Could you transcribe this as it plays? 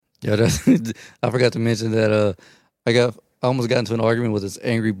Yeah, I forgot to mention that I almost got into an argument with this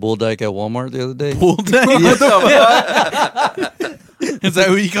angry bull dyke at Walmart the other day. Bull dyke? Is that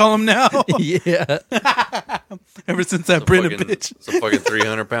what you call him now? Yeah. Ever since I printed a bitch. It's a fucking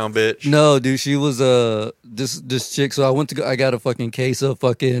 300-pound bitch. No, dude, she was this chick. So I got a fucking case of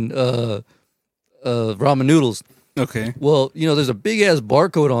fucking ramen noodles. Okay. Well, there's a big ass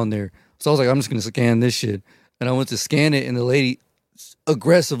barcode on there. So I was like, I'm just gonna scan this shit. And I went to scan it, and the lady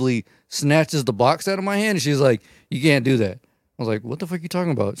aggressively snatches the box out of my hand, and she's like, "You can't do that." I was like, "What the fuck are you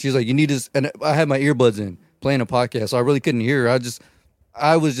talking about?" She's like, "You need to." And I had my earbuds in playing a podcast, so I really couldn't hear her.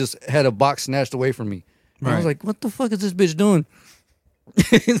 I was just had a box snatched away from me. And I was like, "What the fuck is this bitch doing?"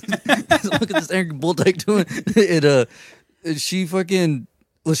 Look at this angry bull dyke doing it. She fucking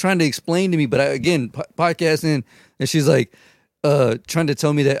was trying to explain to me, but podcasting, and she's like, trying to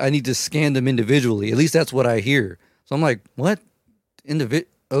tell me that I need to scan them individually. At least that's what I hear. So I'm like, what?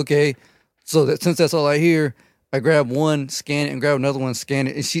 Okay. So since that's all I hear, I grab one, scan it, and grab another one, scan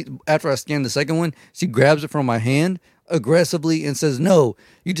it. And after I scan the second one, she grabs it from my hand aggressively and says, "No,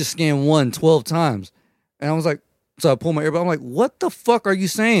 you just scan one 12 times." And I was like, so I pull my earbud. I'm like, what the fuck are you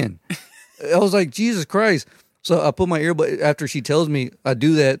saying? I was like, Jesus Christ. So I put my earbud after she tells me I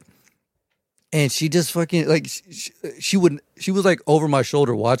do that. And she just fucking like she was like over my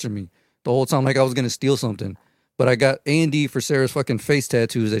shoulder watching me the whole time, like I was gonna steal something. But I got A&D for Sarah's fucking face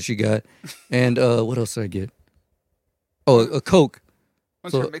tattoos that she got, and what else did I get? Oh, a Coke.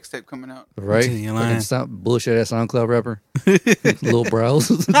 When's her mixtape coming out? Right? Bullshit ass SoundCloud rapper, Lil Brows.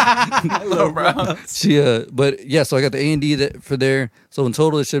 Lil Brows. But yeah, so I got the A&D for there. So in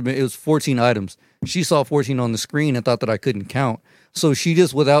total, it was 14 items. She saw 14 on the screen and thought that I couldn't count. So she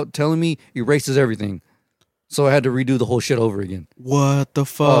just, without telling me, erases everything. So I had to redo the whole shit over again. What the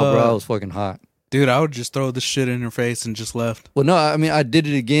fuck? Oh, bro, I was fucking hot. Dude, I would just throw the shit in her face and just left. Well, no, I mean, I did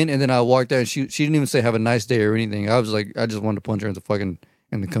it again, and then I walked out, and she didn't even say have a nice day or anything. I was like, I just wanted to punch her in the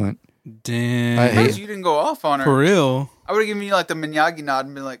cunt. Damn. You didn't go off on her. For real? I would have given you like the Miyagi nod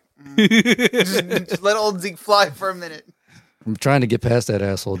and been like, just let old Zeke fly for a minute. I'm trying to get past that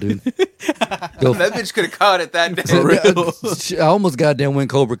asshole, dude. That bitch could have caught it that day. For real. I almost goddamn went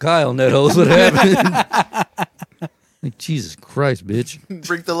Cobra Kai on that hose. What happened? Like, Jesus Christ, bitch.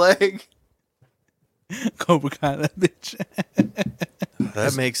 Break the leg. Cobra Kai, that bitch.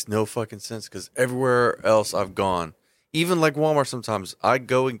 That makes no fucking sense because everywhere else I've gone, even like Walmart sometimes, I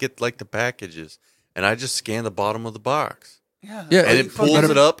go and get like the packages and I just scan the bottom of the box. Yeah. And it pulls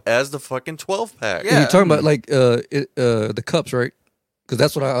it up as the fucking 12-pack. Yeah. And you're talking about like the cups, right? Because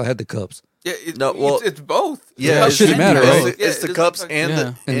that's what I had, the cups. Yeah, it's both. Yeah, it shouldn't matter, right? It's the cups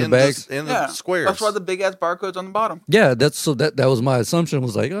and the bags and the squares. That's why the big ass barcode's on the bottom. Yeah, that was my assumption.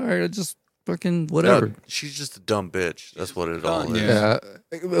 Was like, all right, I just fucking whatever. No, she's just a dumb bitch. That's what it all is. Yeah.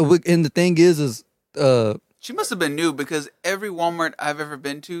 And the thing is she must have been new because every Walmart I've ever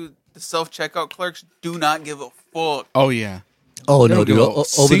been to, the self-checkout clerks do not give a fuck. Oh yeah. Oh no, dude!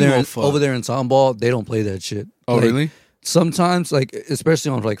 Over there in Tomball, they don't play that shit. Oh really? Sometimes, like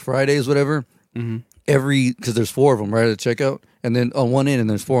especially on like Fridays, whatever. Because there's 4 of them right at the checkout, and then on one end, and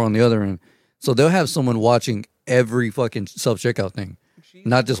there's 4 on the other end. So they'll have someone watching every fucking self-checkout thing,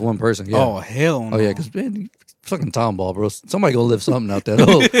 not just one person. Yeah. Oh hell no! Oh yeah, because man, fucking Tomball, bro. Somebody gonna lift something out that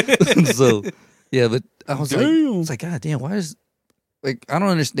hole. So yeah, but I was like, God damn, why is like I don't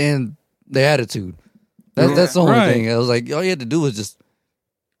understand the attitude. That's the only thing. I was like, all you had to do was just.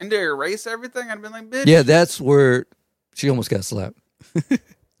 And they erase everything. I'd been like, bitch. Yeah, that's where she almost got slapped.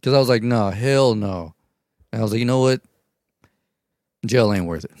 Because I was like, no, hell no. And I was like, you know what? Jail ain't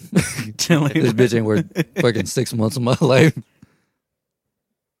worth it. This bitch ain't worth fucking 6 months of my life.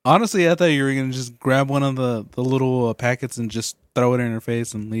 Honestly, I thought you were gonna just grab one of the little packets and just throw it in her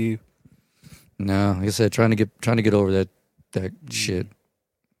face and leave. No, like I said, trying to get over that shit.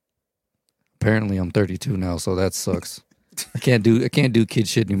 Apparently, I'm 32 now, so that sucks. I can't do kid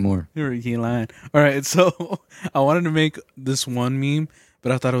shit anymore. You're lying. All right, so I wanted to make this one meme,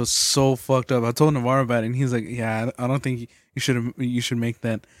 but I thought it was so fucked up. I told Navarro about it, and he's like, "Yeah, I don't think you should make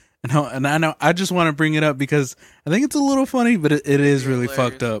that." And I know I just want to bring it up because I think it's a little funny, but it is really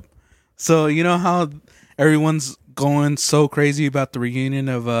fucked up. So you know how everyone's going so crazy about the reunion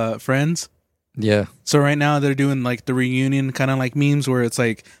of Friends? Yeah. So right now they're doing like the reunion kind of like memes where it's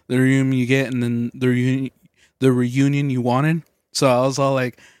like the reunion you get and then the reunion you wanted. So I was all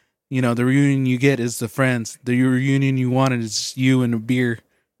like, you know, the reunion you get is the Friends. The reunion you wanted is you and a beer.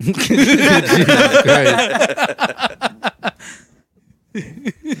 You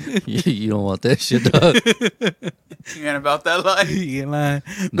don't want that shit, dog. You ain't about that life. You ain't lying.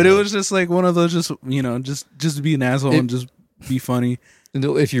 But it was just like one of those, just, you know, just be an asshole and just be funny.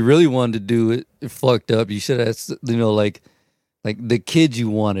 if you really wanted to do it, fucked up, you should have, like the kid you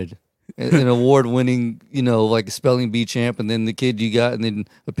wanted, an award-winning, like a spelling bee champ, and then the kid you got, and then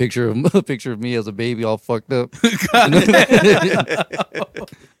a picture of me as a baby, all fucked up.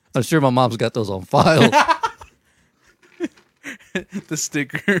 I'm sure my mom's got those on file. The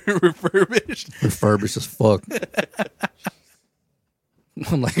sticker refurbished As fuck.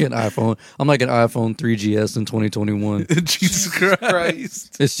 I'm like an iPhone 3GS in 2021. Jesus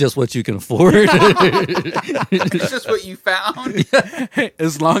Christ. It's just what you can afford. It's just what you found. Hey,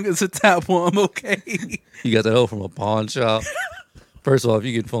 as long as it's Apple, I'm okay. You got that hoe from a pawn shop. First of all, if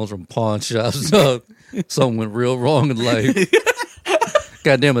you get phones from pawn shops, something went real wrong in life.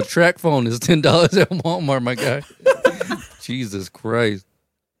 Goddamn, a track phone is $10 at Walmart, my guy. Jesus Christ.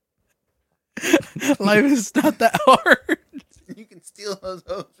 Life is not that hard. You can steal those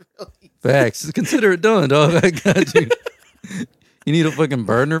hoes really. Facts. Consider it done, dog. I got you. You need a fucking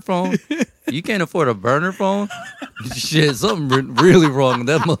burner phone? You can't afford a burner phone? Shit, something really wrong with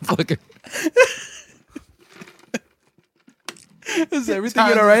that motherfucker. Is everything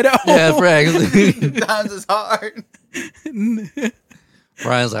all right at home? Yeah, facts. Times is hard.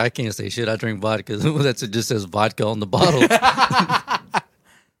 Brian's like, I can't say shit. I drink vodka. That's it. Just says vodka on the bottle.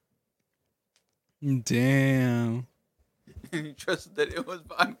 Damn. You trusted that it was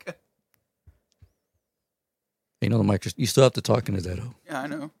vodka. You know the mic. You still have to talk into that. Oh, Yeah, I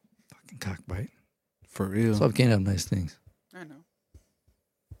know. fucking cockbite. For real. So I can't have nice things. I know.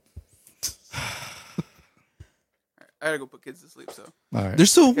 I gotta go put kids to sleep, so. All right. They're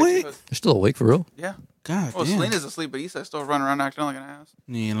still Catch you awake? posted. They're still awake for real. Yeah. God Well, damn. Selena's asleep, but Issa's still running around acting like an ass.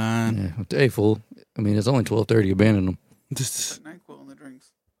 You lying. Yeah. Hey, fool. I mean, it's only 12:30. Abandon them. Just, Put NyQuil in the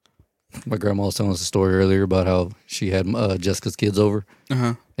drinks. My grandma was telling us a story earlier about how she had Jessica's kids over,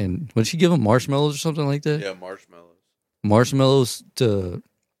 uh-huh. and would she give them marshmallows or something like that? Yeah, marshmallows. Marshmallows to,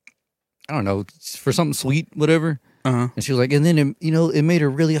 I don't know, for something sweet, whatever. Uh-huh. And she was like, and then it made her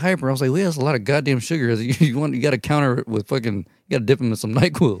really hyper. I was like, well, that's a lot of goddamn sugar. You got to counter it with fucking, you got to dip them in some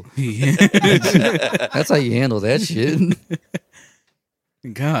NyQuil. Yeah. That's how you handle that shit.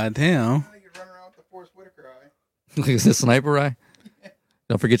 God damn. I think you're running around with the Forrest Whitaker eye. Is this sniper eye?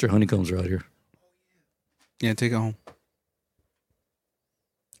 Don't forget your honeycombs are out here. Yeah, take it home.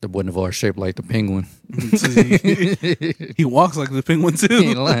 The boy Navarre shaped like the penguin. He walks like the penguin He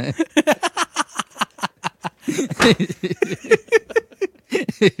ain't too. lying.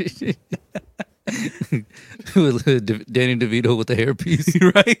 Danny DeVito with the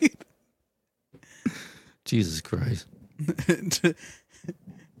hairpiece. Right? Jesus Christ.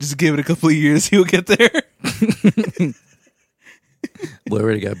 Just give it a couple of years, he'll get there. Boy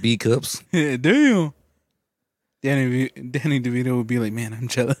already got B cups. Yeah, damn. Danny DeVito would be like, man, I'm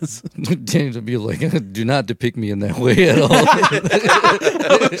jealous. Danny DeVito like, do not depict me in that way at all.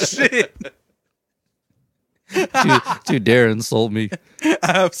 Oh, shit. Too dare insult me.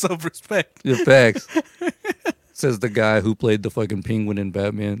 I have self-respect. The facts. Says the guy who played the fucking penguin in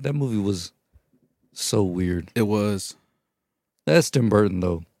Batman. That movie was so weird. It was. That's Tim Burton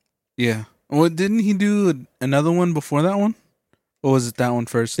though. Yeah. Well, didn't he do another one before that one? Or was it that one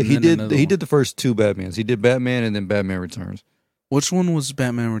first? and He then did. another He one? did the first two Batmans. He did Batman and then Batman Returns. Which one was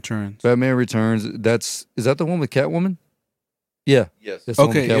Batman Returns? Batman Returns. Is that the one with Catwoman? Yeah. Yes. That's the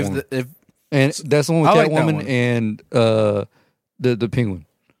one with Okay, Catwoman. if and that's the one with I like that Catwoman one. and the Penguin.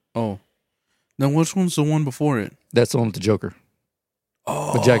 then which one's the one before it? That's the one with the Joker.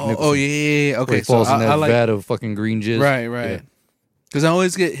 Oh, With Jack Nicholson. Oh yeah. Where Okay, he falls so in that I like vat of fucking green jizz. right. Yeah. Because I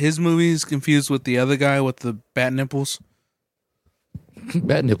always get his movies confused with the other guy with the bat nipples.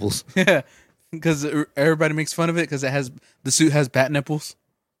 Bat nipples. Yeah, because everybody makes fun of it because the suit has bat nipples.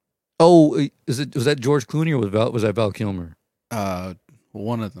 Oh, was that George Clooney or was that Val Kilmer?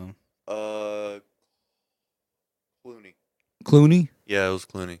 One of them. Clooney. Clooney? Yeah, it was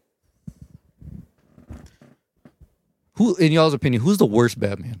Clooney. Who, in y'all's opinion, who's the worst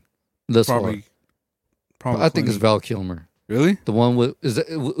Batman? Thus Probably. far? I think it's Clooney. Val Kilmer. Really? The one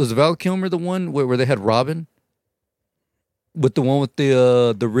was Val Kilmer the one where they had Robin? With the one with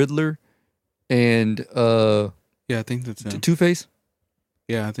the Riddler and Yeah, I think that's him. Two-Face?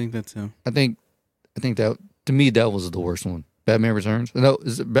 Yeah, I think that's him. I think that, to me, that was the worst one. Batman Returns? No,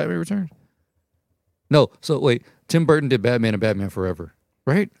 is it Batman Returns? No. So wait, Tim Burton did Batman and Batman Forever,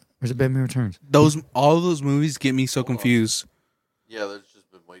 right? Or is it Batman Returns? All of those movies get me so confused. Yeah, there's just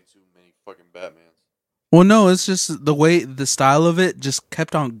been way too many fucking Batmans. Well, no, it's just the style of it just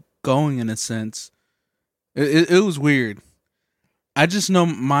kept on going in a sense. It was weird. I just know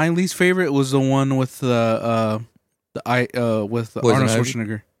my least favorite was the one with with Arnold Poison Ivy?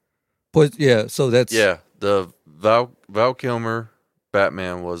 Schwarzenegger. But yeah, so that's Yeah, the Val Kilmer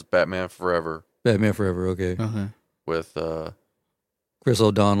Batman was Batman Forever Batman Forever. Okay. Okay. with Chris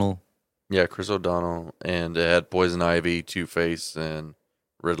O'Donnell. Chris O'Donnell, and it had Poison Ivy, Two-Face, and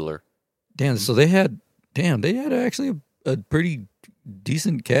Riddler. Damn. So they had actually a pretty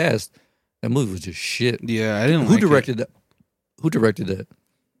decent cast. That movie was just shit. Yeah, I didn't. Who like directed that? Who directed that?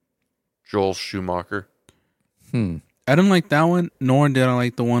 Joel Schumacher. Hmm. I didn't like that one, nor did I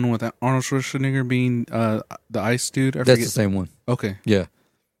like the one with Arnold Schwarzenegger being the ice dude. I That's forget. the same one. Okay. Yeah.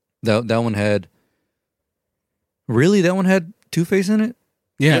 That one had. Really, that one had Two-Face in it.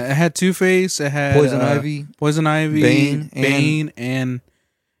 Yeah, it had Two-Face. It had Poison Ivy, Bane, and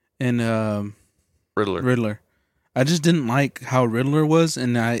Riddler. Riddler. I just didn't like how Riddler was,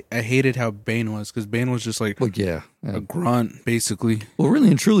 and I hated how Bane was, because Bane was just like Well, yeah. a grunt, basically. Well, really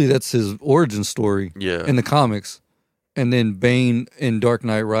and truly, that's his origin story Yeah. in the comics, and then Bane in Dark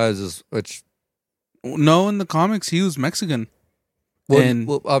Knight Rises, which No, in the comics, he was Mexican.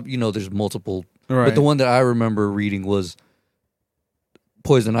 there's multiple, Right. but the one that I remember reading was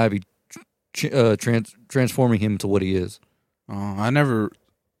Poison Ivy transforming him to what he is. I never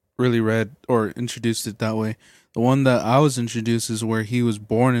really read or introduced it that way. The one that I was introduced is where he was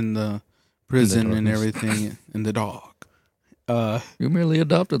born in the prison and darkness. everything in the dark. You merely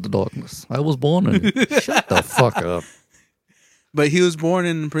adopted the darkness. I was born in it. Shut the fuck up. But he was born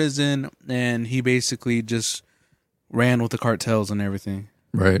in prison, and he basically just ran with the cartels and everything.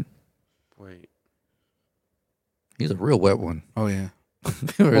 Right. Wait. He's a real wet one. Oh yeah.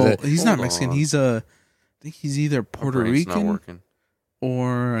 Remember Well, that? he's not Hold Mexican. on. He's I think he's either Puerto My brain's not Rican working.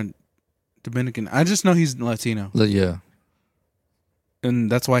 or Dominican. I just know he's Latino, Yeah.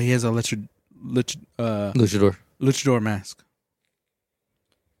 and that's why he has a Luchador. luchador mask.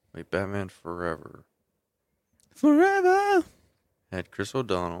 Wait, Batman Forever Forever. had Chris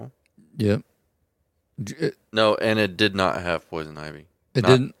O'Donnell. Yep. It No, and it did not have Poison Ivy. Not-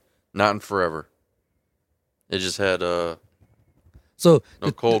 didn't. Not in Forever. It just had So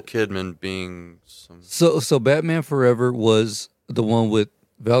Nicole Kidman being some. So Batman Forever was the one with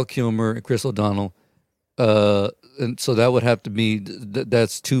Val Kilmer and Chris O'Donnell, and so that would have to be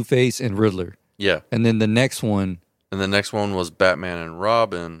that's Two-Face and Riddler, Yeah, and then the next one and the next one was Batman and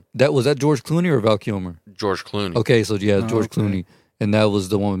Robin. was that George Clooney or Val Kilmer? George Clooney. Okay, so yeah, Oh, George okay. Clooney, and that was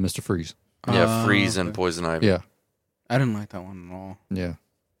the one with Mr. Freeze. Yeah, Freeze and okay. Poison Ivy. Yeah, I didn't like that one at all. yeah.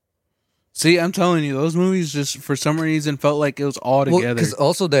 See, I'm telling you, those movies just for some reason felt like it was all together. Because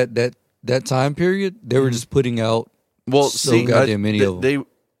also that time period, they were just putting out. Well, So see, goddamn many of 'em. they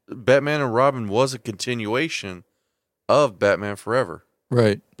Batman and Robin was a continuation of Batman Forever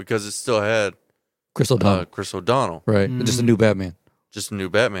Right, because it still had Chris O'Donnell. Chris O'Donnell, Right, just a new Batman. just a new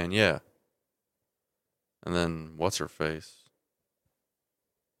Batman. Yeah, and then what's her face?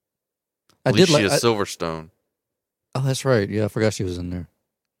 I did Alicia like. Silverstone Oh, that's right. Yeah, I forgot she was in there.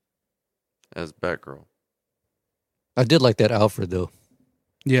 as Batgirl. I did like that Alfred though.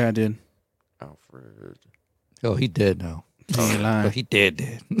 Yeah, I did. Alfred. Oh, he dead now. Can't lie. Oh, he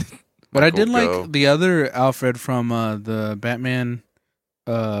dead. But I Michael did Gough. like the other Alfred from the Batman.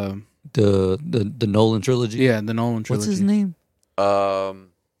 The Nolan trilogy. Yeah, the Nolan trilogy. What's his name?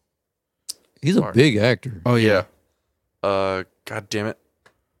 He's a Sorry. big actor. Oh yeah, God damn it.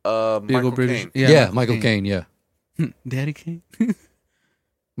 Michael British. Caine. Yeah, Michael Caine. Yeah, Daddy Caine.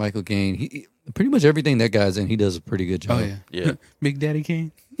 Michael Caine. He pretty much everything that guy's in, he does a pretty good job. Oh yeah, Yeah. Big Daddy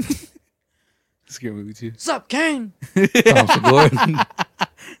Caine. Scary movie too. Sup, Caine? Tom Segura.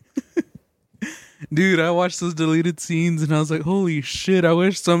 Dude, I watched those deleted scenes and I was like, holy shit! I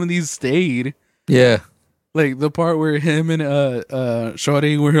wish some of these stayed. Yeah, Like the part where him and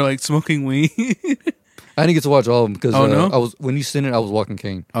Shawty were like smoking weed. I didn't get to watch all of them because Oh, no? I was when you sent it, I was walking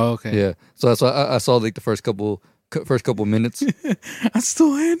Caine. Oh, okay. Yeah, so that's why I saw like the first couple minutes. I'm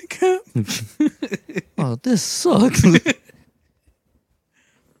still handicapped. Oh, this sucks.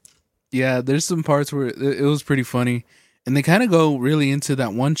 Yeah, there's some parts where it was pretty funny, and they kind of go really into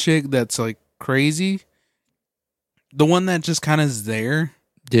that one chick that's like crazy, the one that just kind of is there.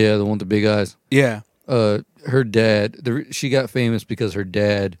 Yeah, the one with the big eyes. Yeah, Her dad. She got famous because her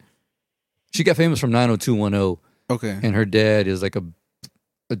dad. She got famous from 90210, okay. and her dad is like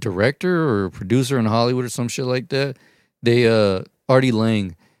a director or a producer in Hollywood or some shit like that. They Artie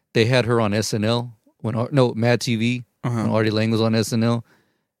Lang. They had her on SNL Mad TV when Artie Lang was on SNL,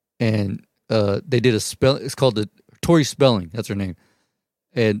 and they did a spell. It's called the Tori Spelling. That's her name,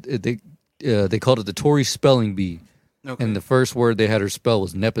 and they called it the Tori Spelling Bee. Okay. And the first word they had her spell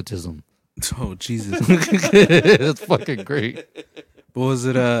was nepotism. Oh Jesus. That's fucking great. What was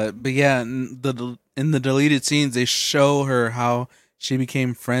it? But yeah, in the deleted scenes, they show her how she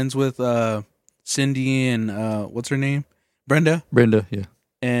became friends with Cindy and what's her name, Brenda, yeah.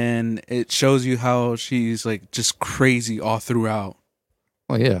 and it shows you how she's like just crazy all throughout.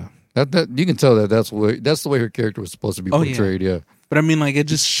 Oh yeah, that you can tell that's the way her character was supposed to be Oh, yeah. portrayed. Yeah. But I mean, like, it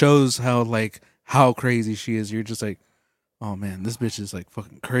just shows how crazy she is. You're just like, oh man, this bitch is like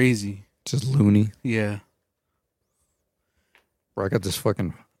fucking crazy. Just loony. Yeah. Bro, I got this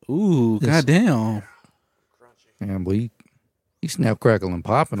fucking Ooh, This- goddamn. man, boy. You snap, crackle, and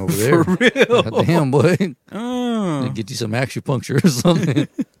popping over there. For real. Goddamn, boy. Oh. Get you some acupuncture or something.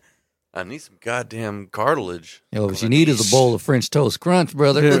 I need some goddamn cartilage. Yo, what you need is a bowl of French toast crunch,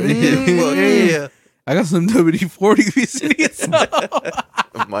 brother. Yeah. I got some WD-40 VCDs.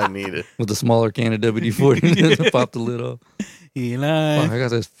 I might need it. With a smaller can of WD-40. Pop the lid off. Eli. Fuck, I got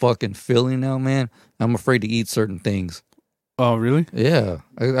this fucking feeling now, man. I'm afraid to eat certain things. Oh, really? Yeah,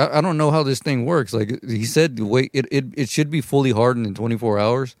 I don't know how this thing works. Like he said, wait, it should be fully hardened in 24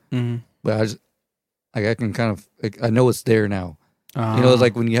 hours. Mm-hmm. But I can kind of I know it's there now. You know, it's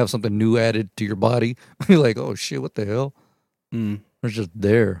like when you have something new added to your body, you're like, oh shit, what the hell? It's just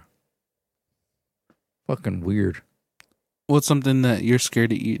there. Fucking weird. What's something that you're scared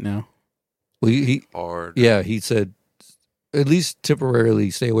to eat now? Well, he Hard. yeah, he said at least temporarily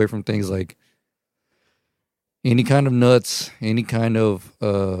stay away from things like any kind of nuts, any kind of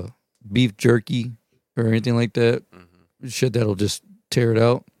beef jerky or anything like that. Mm-hmm. Shit that'll just tear it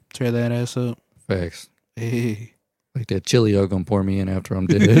out. Tear that ass up. Facts. Hey. Like that chili y'all gonna pour me in after I'm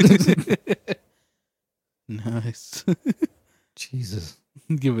dead. Nice. Jesus.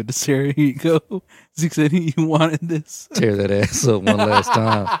 Give it to Sarah. Here you go. Zeke said you wanted this. Tear that ass up one last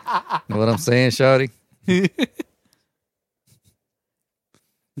time. Know what I'm saying, shawty?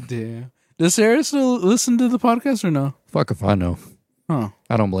 Damn. Does Sarah still listen to the podcast or no? Fuck if I know. Huh.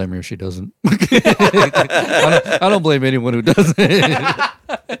 I don't blame her if she doesn't. I don't blame anyone who doesn't.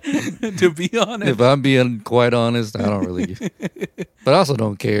 To be honest. If I'm being quite honest, I don't really give. But I also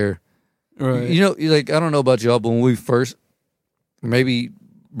don't care. Right. You know, like, I don't know about y'all, but when we first, maybe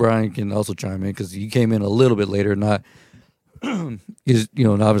Brian can also chime in because he came in a little bit later, not, is, you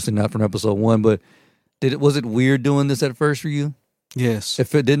know, obviously not from episode 1, but was it weird doing this at first for you? Yes.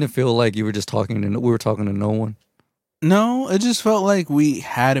 If it didn't feel like you were just talking to, we were talking to no one. No, it just felt like we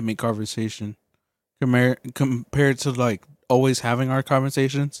had to make conversation compared to like always having our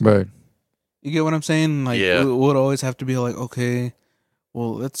conversations. Right. You get what I'm saying? Like, Yeah. we would always have to be like, okay,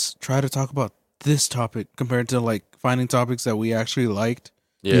 well, let's try to talk about this topic compared to like finding topics that we actually liked.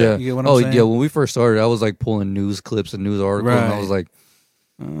 Yeah. You get what I'm saying? Yeah. When we first started, I was like pulling news clips and news articles, and I Right. was like,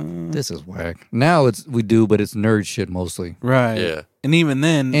 this is whack. Now we do, but it's nerd shit mostly. Right. Yeah. And even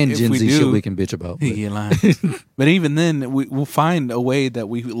then, And if Gen we Z do, shit we can bitch about. But. you're lying. But even then, we'll find a way that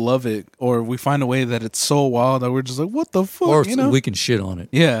we love it, or we find a way that it's so wild that we're just like, what the fuck? Or you know? we can shit on it.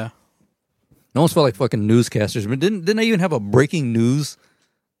 Yeah. No one's felt like fucking newscasters. But didn't they even have a breaking news?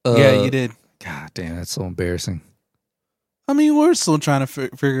 Yeah, you did. God damn, that's so embarrassing. I mean, we're still trying to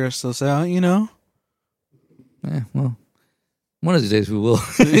figure ourselves out, you know? Well, one of these days we will.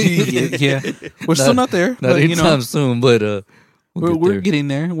 yeah. We're still not there. Not But, you anytime know, soon, but we're there. getting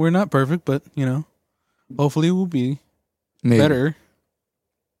there. We're not perfect, but, you know, hopefully we'll be Maybe. better.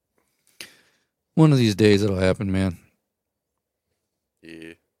 One of these days it'll happen, man.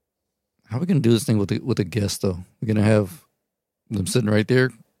 Yeah. How are we gonna do this thing with a guest though? We're gonna have them sitting right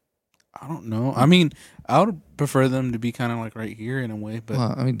there. I don't know. I mean, I would prefer them to be kind of like right here in a way, but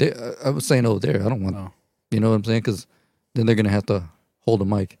Well, I mean, I was saying over there. I don't want. Oh. You know what I'm saying? Because then they're gonna have to hold a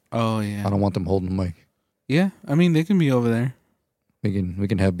mic. oh yeah, I don't want them holding the mic. yeah. I mean, they can be over there. We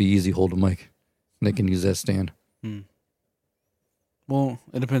can have Be Easy hold the mic. And they can use that stand. Well,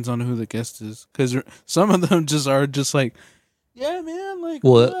 it depends on who the guest is, because some of them are just like, yeah, man, like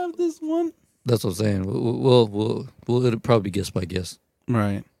Well, we'll have this one, That's what I'm saying. We'll it'll probably be guest by guest,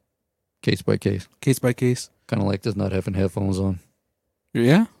 right? case by case. Case by case. Kind of like this not having headphones on.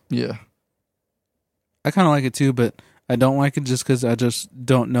 Yeah, Yeah. I kind of like it too, but I don't like it just because I just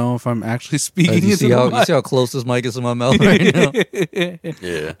don't know if I'm actually speaking. You into see the you see how close this mic is to my mouth right now? mic.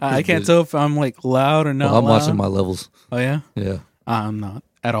 Yeah. I can't tell if I'm like loud or not. Well, I'm loud. watching my levels. Oh yeah, Yeah. I'm not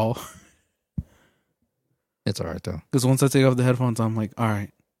at all. It's all right though. Because once I take off the headphones, I'm like, all right,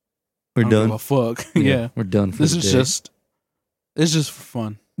 We're I don't done. give a fuck. Yeah. We're done for This the is day. it's just for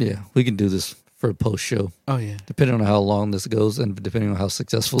fun. Yeah, we can do this for a post show, Oh yeah, depending on how long this goes and depending on how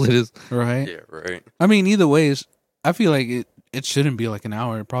successful it is. right. Yeah. Right. I mean, either way, I feel like it shouldn't be like an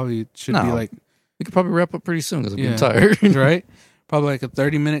hour. It probably should be No. like We could probably wrap up pretty soon because I'm Yeah. getting tired. right, probably like a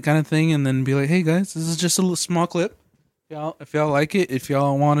 30-minute kind of thing, and then be like, hey guys, this is just a little small clip. If y'all like it, if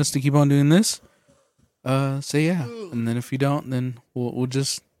y'all want us to keep on doing this, say yeah, and then if you don't, then we'll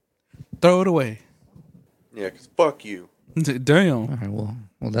just throw it away. Yeah. Cause fuck you. Damn. All right, well,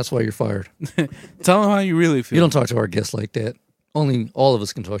 that's why you're fired. Tell them how you really feel. You don't talk to our guests like that. Only all of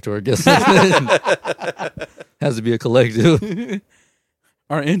us can talk to our guests. Like that. Has to be a collective.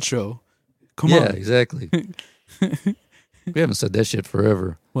 Our intro. Come Yeah, on. exactly. We haven't said that shit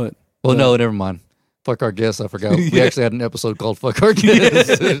forever. What? Well, no, never mind. Fuck our guests. I forgot. We actually had an episode called "Fuck Our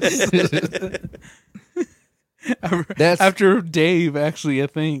Guests." That's After Dave, actually, I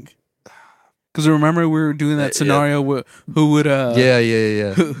think. Because remember we were doing that scenario where who would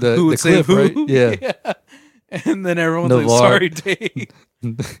yeah. who The would say clip, who? right? Yeah. And then everyone's Navar. like, "Sorry,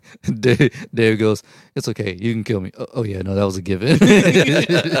 Dave." Dave goes, "It's okay. You can kill me." Oh yeah, no, that was a given.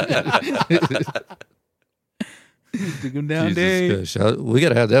 Dig him down, Jesus Dave. Christ. We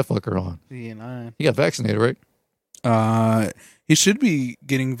gotta have that fucker on. Yeah, nah. He got vaccinated, right? He should be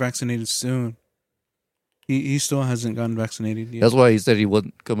getting vaccinated soon. He still hasn't gotten vaccinated yet. That's why he said he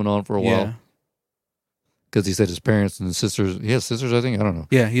wasn't coming on for a Yeah. while. Because he said his parents and his sisters, he has sisters, I think. I don't know.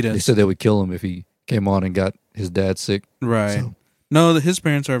 Yeah, he They does. said they would kill him if he came on and got his dad sick. Right. So, No, his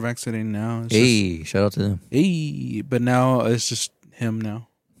parents are vaccinated now. It's hey, shout out to them. just, hey, but now it's just him now,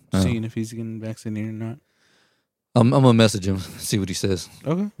 Oh. seeing if he's getting vaccinated or not. I'm gonna message him, see what he says.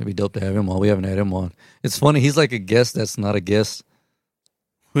 Okay. It'd be dope to have him on. We haven't had him on. It's funny. He's like a guest that's not a guest.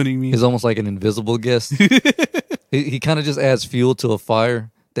 What do you mean? He's almost like an invisible guest. He kind of just adds fuel to a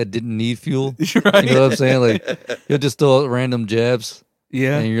fire that didn't need fuel. Right. You know what I'm saying? Like he'll just throw out random jabs,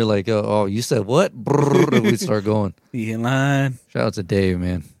 Yeah. and you're like, "Oh, you said what?" Brrr, we start going. He in line. Shout out to Dave,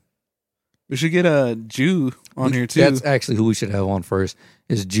 man. We should get a Jew on here too. That's actually who we should have on first.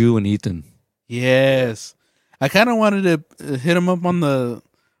 Is Jew and Ethan. Yes. I kind of wanted to hit him up on the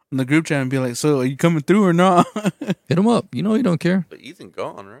group chat and be like, "So, are you coming through or not?" Hit him up. You know he don't care. But Ethan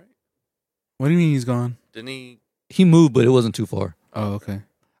gone, right? What do you mean he's gone? Didn't he? He moved, but it wasn't too far. Oh, okay.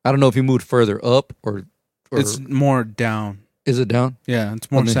 I don't know if he moved further up or It's more down. is it down? Yeah, it's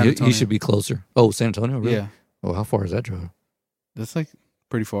more Well, then San Antonio. he should be closer. Oh, San Antonio. Really? Yeah, Oh, how far is that drive? that's like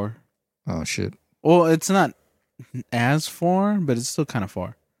pretty far. Oh shit. Well, it's not as far, but it's still kind of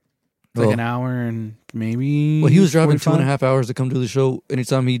far. It's like Well- an hour and maybe. Well, he was driving 45? 2.5 hours to come do the show.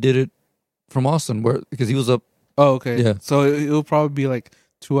 Anytime he did it from Austin, where because he was up. Oh, okay. Yeah. So it'll probably be like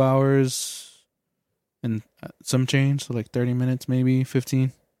 2 hours and some change, so like 30 minutes, maybe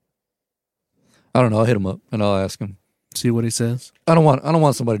 15. I don't know. I'll hit him up and I'll ask him. See what he says. I don't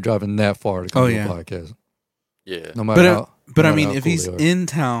want somebody driving that far to come Oh, do yeah. a podcast. Yeah. No matter how. But no I matter mean, how if cool he's they are. in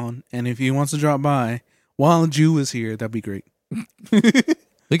town and if he wants to drop by while Jew is here, that'd be great.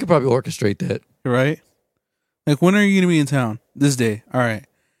 we could probably orchestrate that. Right? Like, when are you going to be in town? This day. All right.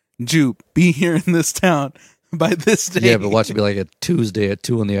 Jew, be here in this town by this day. Yeah, but watch it be like a Tuesday at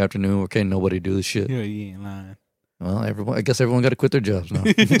 2 in the afternoon where can't nobody do this shit. Yeah, you ain't lying. Well, I guess everyone got to quit their jobs now.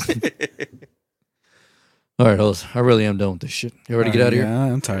 All right, Hose. I really am done with this shit. You ready to get out of here? Yeah,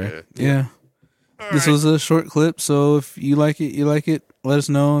 I'm tired. Yeah. This was a short clip, so if you like it, you like it. Let us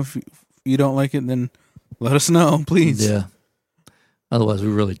know. If you don't like it, then let us know, please. Yeah. Otherwise, we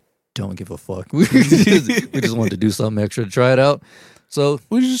really don't give a fuck. We just wanted to do something extra to try it out. So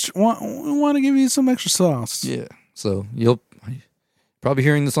We just want to give you some extra sauce. yeah. So you'll probably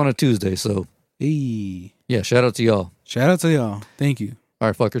hearing this on a Tuesday. So Hey. yeah, shout out to y'all. Shout out to y'all. Thank you. All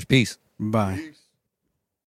right, fuckers. Peace. Bye.